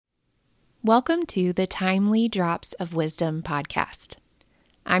Welcome to the Timely Drops of Wisdom podcast.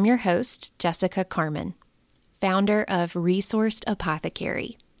 I'm your host, Jessica Carmen, founder of Resourced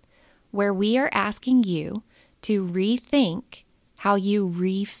Apothecary, where we are asking you to rethink how you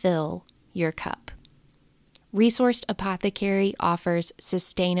refill your cup. Resourced Apothecary offers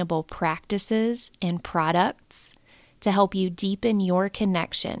sustainable practices and products to help you deepen your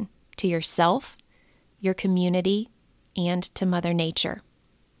connection to yourself, your community, and to Mother Nature.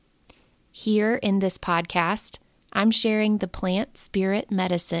 Here in this podcast, I'm sharing the plant spirit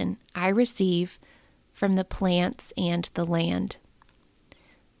medicine I receive from the plants and the land.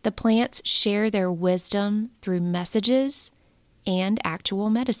 The plants share their wisdom through messages and actual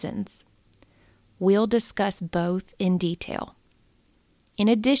medicines. We'll discuss both in detail. In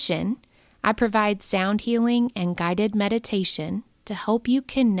addition, I provide sound healing and guided meditation to help you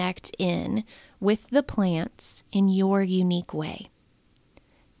connect in with the plants in your unique way.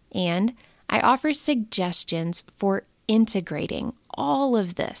 And I offer suggestions for integrating all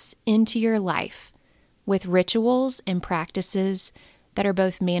of this into your life with rituals and practices that are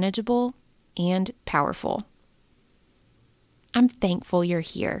both manageable and powerful. I'm thankful you're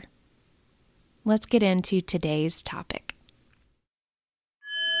here. Let's get into today's topic.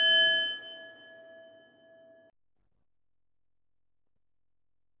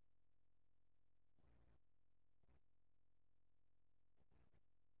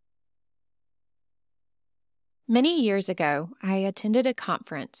 Many years ago, I attended a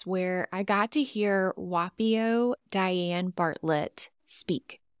conference where I got to hear Wapio Diane Bartlett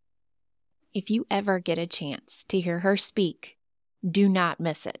speak. If you ever get a chance to hear her speak, do not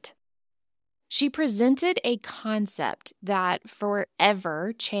miss it. She presented a concept that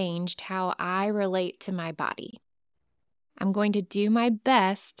forever changed how I relate to my body. I'm going to do my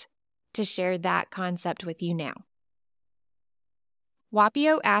best to share that concept with you now.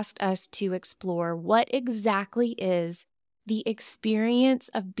 Wapio asked us to explore what exactly is the experience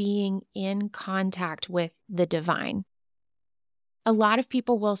of being in contact with the divine. A lot of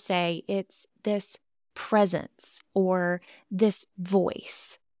people will say it's this presence or this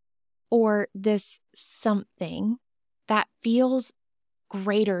voice or this something that feels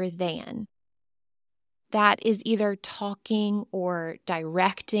greater than, that is either talking or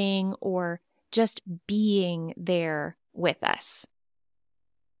directing or just being there with us.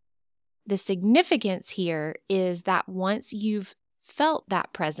 The significance here is that once you've felt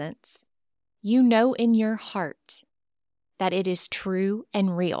that presence, you know in your heart that it is true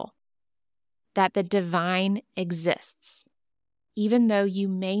and real, that the divine exists. Even though you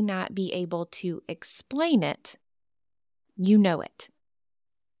may not be able to explain it, you know it.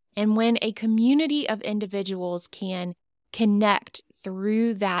 And when a community of individuals can connect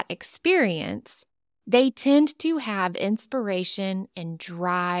through that experience, they tend to have inspiration and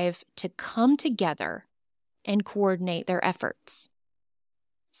drive to come together and coordinate their efforts.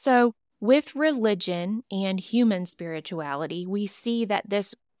 So, with religion and human spirituality, we see that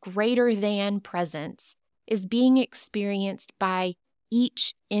this greater than presence is being experienced by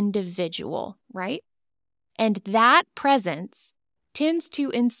each individual, right? And that presence tends to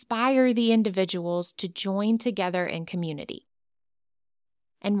inspire the individuals to join together in community.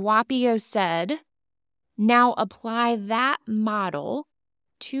 And Wapio said, now apply that model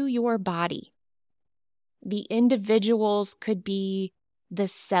to your body. The individuals could be the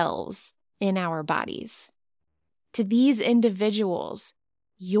cells in our bodies. To these individuals,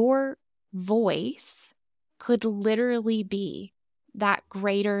 your voice could literally be that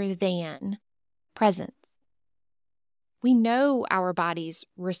greater than presence. We know our bodies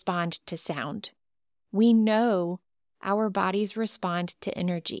respond to sound. We know our bodies respond to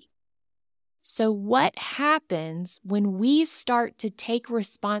energy. So what happens when we start to take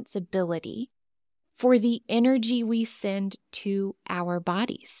responsibility for the energy we send to our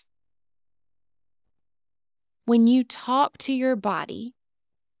bodies? When you talk to your body,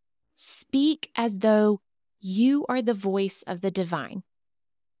 speak as though you are the voice of the divine.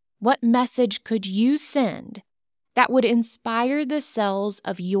 What message could you send that would inspire the cells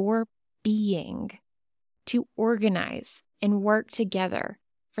of your being to organize and work together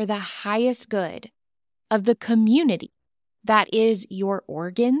for the highest good of the community that is your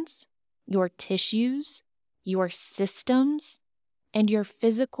organs, your tissues, your systems, and your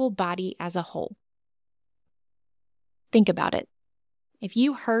physical body as a whole? Think about it. If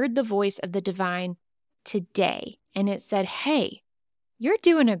you heard the voice of the divine today and it said, hey, you're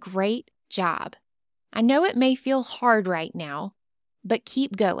doing a great job. I know it may feel hard right now, but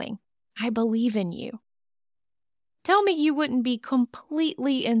keep going. I believe in you. Tell me you wouldn't be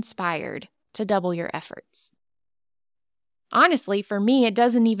completely inspired to double your efforts. Honestly, for me, it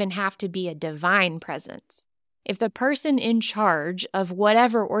doesn't even have to be a divine presence. If the person in charge of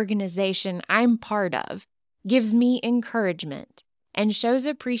whatever organization I'm part of gives me encouragement and shows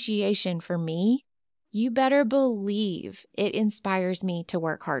appreciation for me, you better believe it inspires me to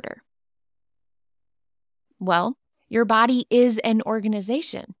work harder. Well, your body is an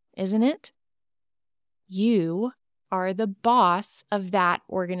organization, isn't it? You are the boss of that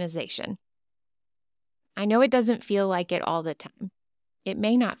organization. I know it doesn't feel like it all the time. It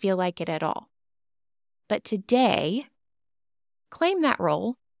may not feel like it at all. But today, claim that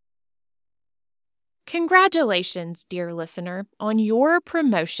role. Congratulations, dear listener, on your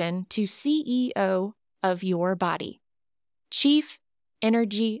promotion to CEO of your body, Chief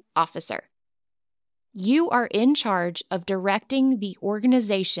Energy Officer. You are in charge of directing the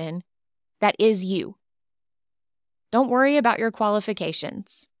organization that is you. Don't worry about your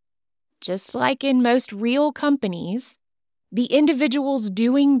qualifications. Just like in most real companies, the individuals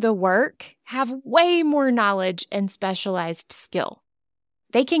doing the work have way more knowledge and specialized skill.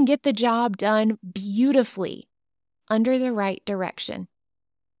 They can get the job done beautifully under the right direction.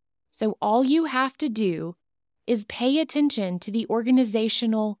 So all you have to do is pay attention to the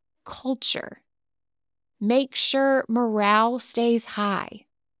organizational culture. Make sure morale stays high.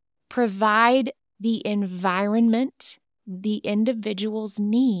 Provide the environment the individuals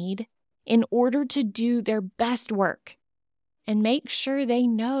need in order to do their best work, and make sure they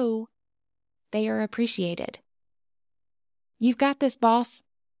know they are appreciated. You've got this, boss.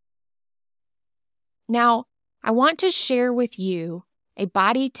 Now, I want to share with you a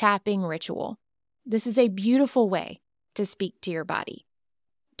body tapping ritual. This is a beautiful way to speak to your body,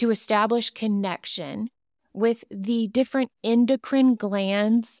 to establish connection with the different endocrine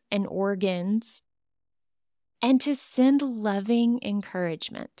glands and organs, and to send loving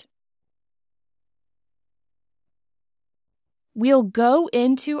encouragement. We'll go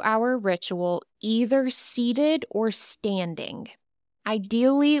into our ritual either seated or standing,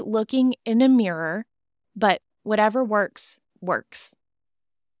 ideally looking in a mirror, but whatever works, works.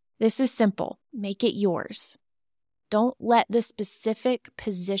 This is simple. Make it yours. Don't let the specific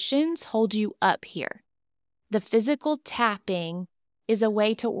positions hold you up here. The physical tapping is a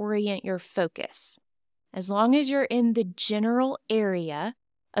way to orient your focus. As long as you're in the general area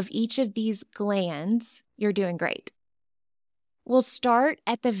of each of these glands, you're doing great. We'll start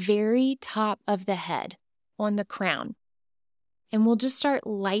at the very top of the head, on the crown, and we'll just start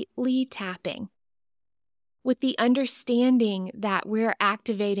lightly tapping with the understanding that we're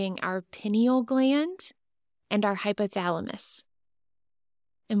activating our pineal gland and our hypothalamus.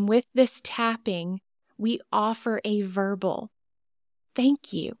 And with this tapping, we offer a verbal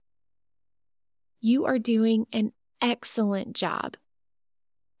thank you. You are doing an excellent job.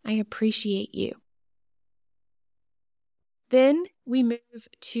 I appreciate you. Then we move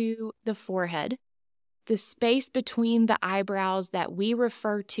to the forehead, the space between the eyebrows that we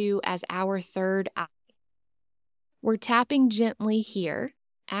refer to as our third eye. We're tapping gently here,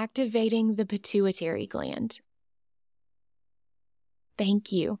 activating the pituitary gland.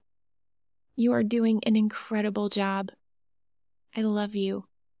 Thank you. You are doing an incredible job. I love you.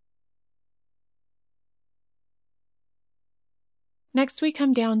 Next, we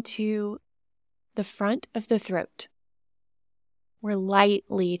come down to the front of the throat. We're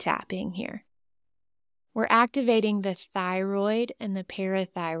lightly tapping here. We're activating the thyroid and the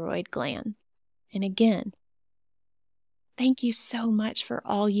parathyroid gland. And again, thank you so much for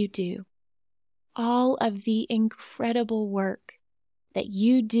all you do. All of the incredible work that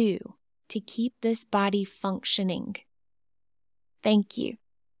you do to keep this body functioning. Thank you.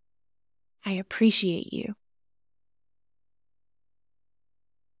 I appreciate you.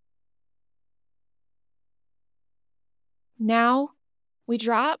 Now we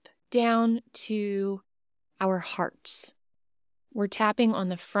drop down to our hearts. We're tapping on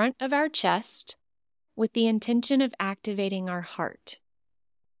the front of our chest with the intention of activating our heart.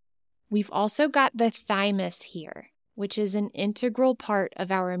 We've also got the thymus here, which is an integral part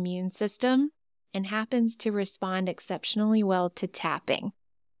of our immune system and happens to respond exceptionally well to tapping.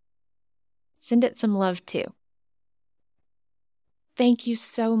 Send it some love too. Thank you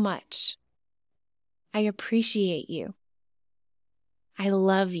so much. I appreciate you. I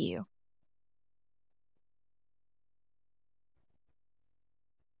love you.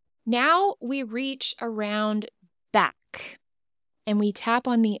 Now we reach around back and we tap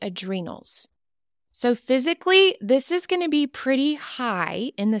on the adrenals. So physically, this is going to be pretty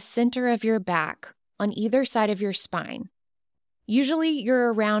high in the center of your back on either side of your spine. Usually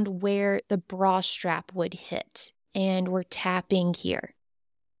you're around where the bra strap would hit, and we're tapping here.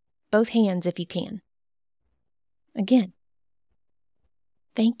 Both hands if you can. Again,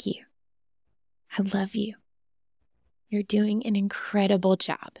 Thank you. I love you. You're doing an incredible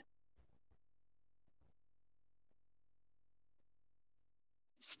job.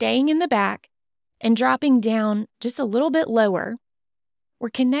 Staying in the back and dropping down just a little bit lower, we're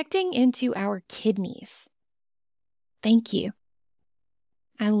connecting into our kidneys. Thank you.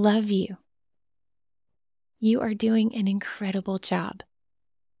 I love you. You are doing an incredible job.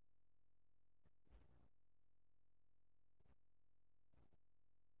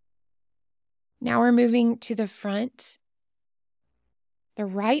 Now we're moving to the front, the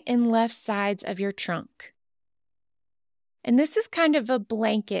right and left sides of your trunk. And this is kind of a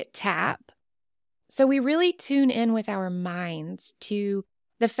blanket tap. So we really tune in with our minds to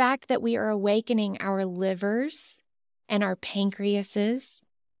the fact that we are awakening our livers and our pancreases.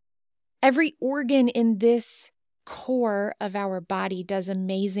 Every organ in this core of our body does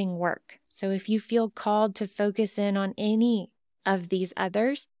amazing work. So if you feel called to focus in on any of these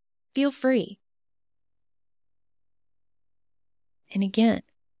others, feel free. And again,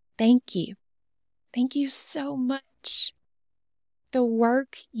 thank you. Thank you so much. The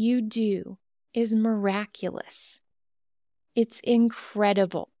work you do is miraculous. It's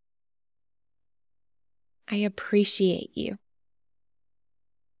incredible. I appreciate you.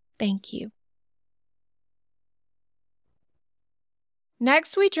 Thank you.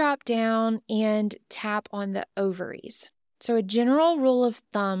 Next, we drop down and tap on the ovaries. So a general rule of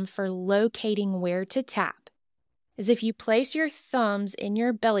thumb for locating where to tap is if you place your thumbs in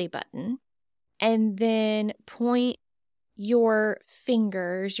your belly button and then point your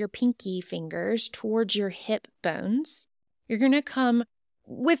fingers, your pinky fingers, towards your hip bones, you're going to come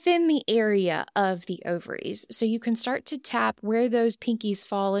within the area of the ovaries. So you can start to tap where those pinkies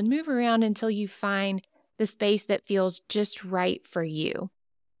fall and move around until you find the space that feels just right for you.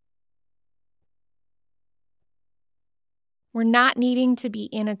 We're not needing to be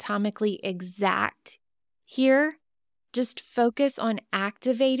anatomically exact here. Just focus on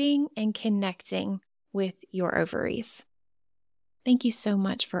activating and connecting with your ovaries. Thank you so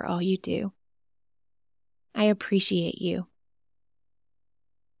much for all you do. I appreciate you.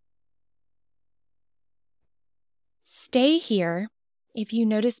 Stay here if you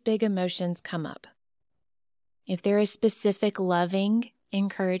notice big emotions come up. If there is specific loving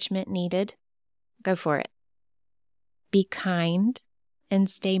encouragement needed, go for it. Be kind and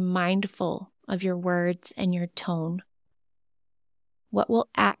stay mindful of your words and your tone. What will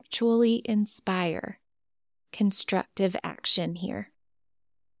actually inspire constructive action here?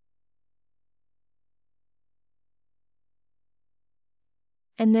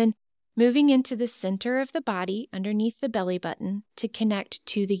 And then moving into the center of the body underneath the belly button to connect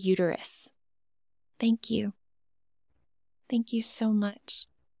to the uterus. Thank you. Thank you so much.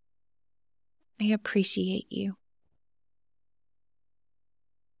 I appreciate you.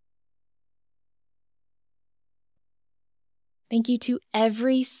 Thank you to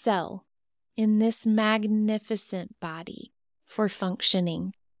every cell in this magnificent body for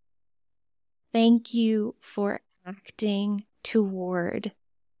functioning. Thank you for acting toward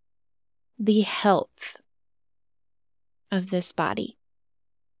the health of this body.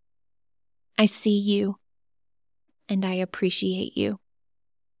 I see you and I appreciate you.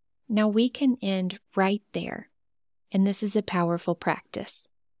 Now we can end right there, and this is a powerful practice.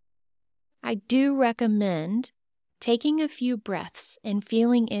 I do recommend taking a few breaths and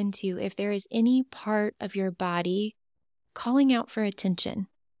feeling into if there is any part of your body calling out for attention.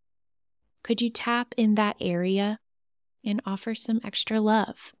 Could you tap in that area and offer some extra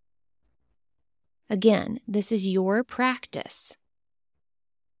love? Again, this is your practice,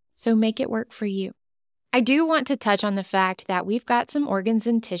 so make it work for you. I do want to touch on the fact that we've got some organs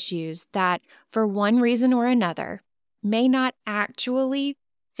and tissues that, for one reason or another, may not actually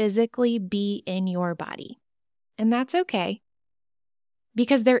physically be in your body. And that's okay,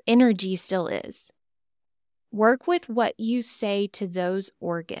 because their energy still is. Work with what you say to those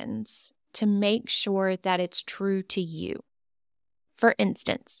organs to make sure that it's true to you. For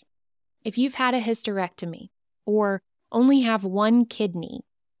instance, if you've had a hysterectomy, or only have one kidney,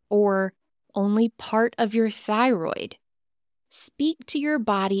 or only part of your thyroid, speak to your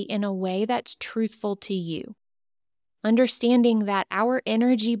body in a way that's truthful to you, understanding that our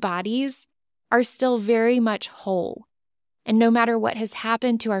energy bodies are still very much whole. And no matter what has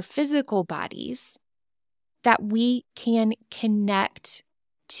happened to our physical bodies, that we can connect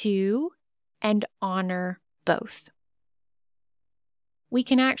to and honor both. We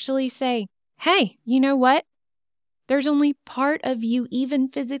can actually say, hey, you know what? There's only part of you even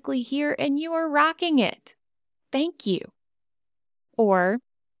physically here, and you are rocking it. Thank you. Or,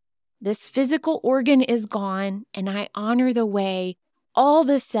 this physical organ is gone, and I honor the way all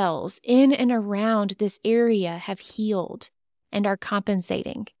the cells in and around this area have healed and are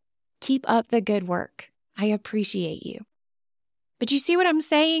compensating. Keep up the good work. I appreciate you. But you see what I'm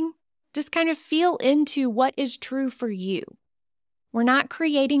saying? Just kind of feel into what is true for you. We're not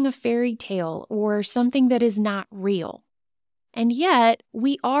creating a fairy tale or something that is not real. And yet,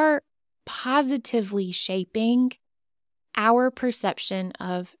 we are positively shaping our perception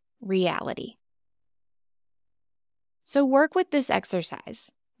of reality. So work with this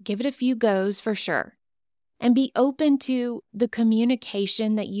exercise. Give it a few goes for sure. And be open to the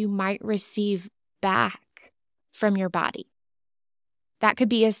communication that you might receive back from your body. That could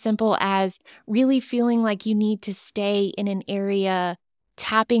be as simple as really feeling like you need to stay in an area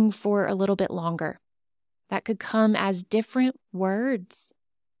tapping for a little bit longer. That could come as different words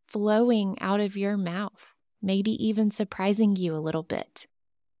flowing out of your mouth, maybe even surprising you a little bit.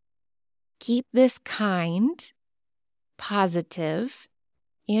 Keep this kind, positive,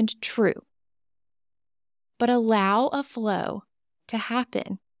 and true, but allow a flow to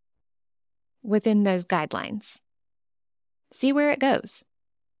happen within those guidelines. See where it goes.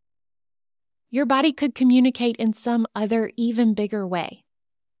 Your body could communicate in some other, even bigger way.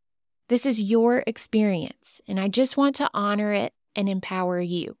 This is your experience, and I just want to honor it and empower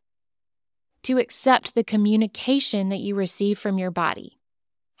you to accept the communication that you receive from your body,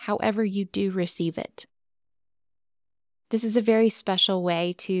 however you do receive it. This is a very special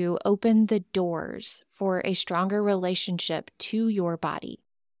way to open the doors for a stronger relationship to your body,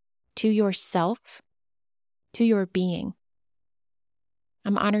 to yourself, to your being.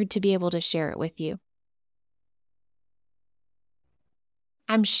 I'm honored to be able to share it with you.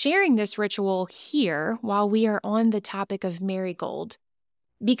 I'm sharing this ritual here while we are on the topic of Marigold,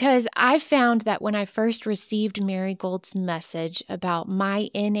 because I found that when I first received Marigold's message about my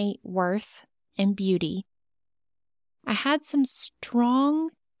innate worth and beauty, I had some strong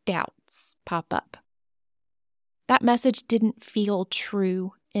doubts pop up. That message didn't feel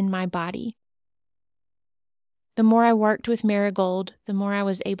true in my body. The more I worked with Marigold, the more I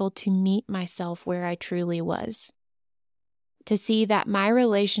was able to meet myself where I truly was. To see that my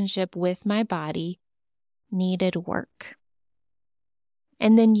relationship with my body needed work.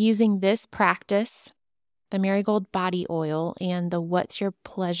 And then using this practice, the Marigold body oil and the What's Your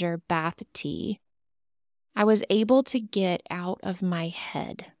Pleasure bath tea, I was able to get out of my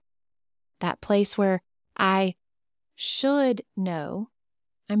head, that place where I should know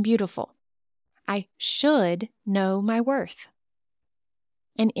I'm beautiful. I should know my worth.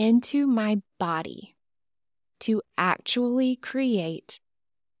 And into my body to actually create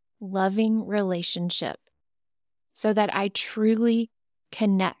loving relationship so that I truly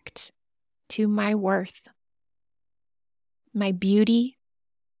connect to my worth, my beauty,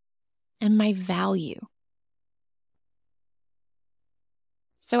 and my value.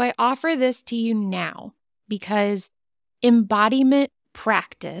 So I offer this to you now because embodiment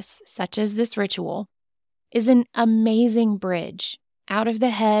practice, such as this ritual, is an amazing bridge out of the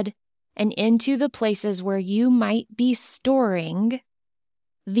head and into the places where you might be storing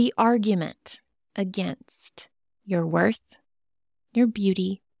the argument against your worth, your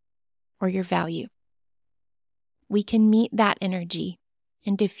beauty, or your value. We can meet that energy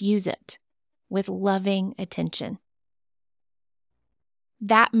and diffuse it with loving attention.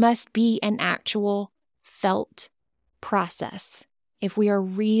 That must be an actual felt process if we are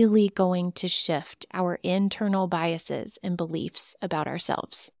really going to shift our internal biases and beliefs about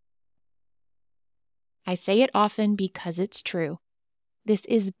ourselves. I say it often because it's true. This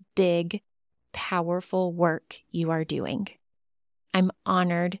is big, powerful work you are doing. I'm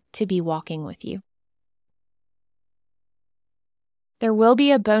honored to be walking with you. There will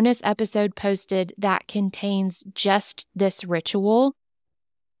be a bonus episode posted that contains just this ritual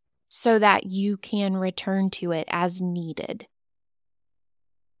so that you can return to it as needed.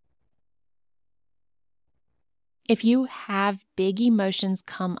 If you have big emotions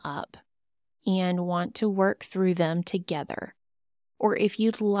come up and want to work through them together, or if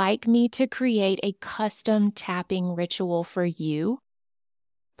you'd like me to create a custom tapping ritual for you,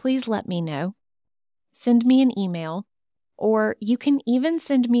 please let me know. Send me an email, or you can even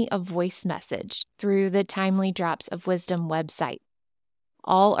send me a voice message through the Timely Drops of Wisdom website.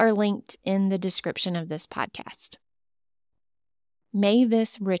 All are linked in the description of this podcast. May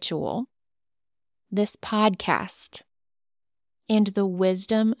this ritual, this podcast, and the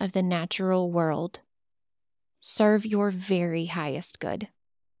wisdom of the natural world serve your very highest good.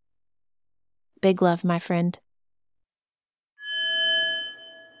 Big love, my friend.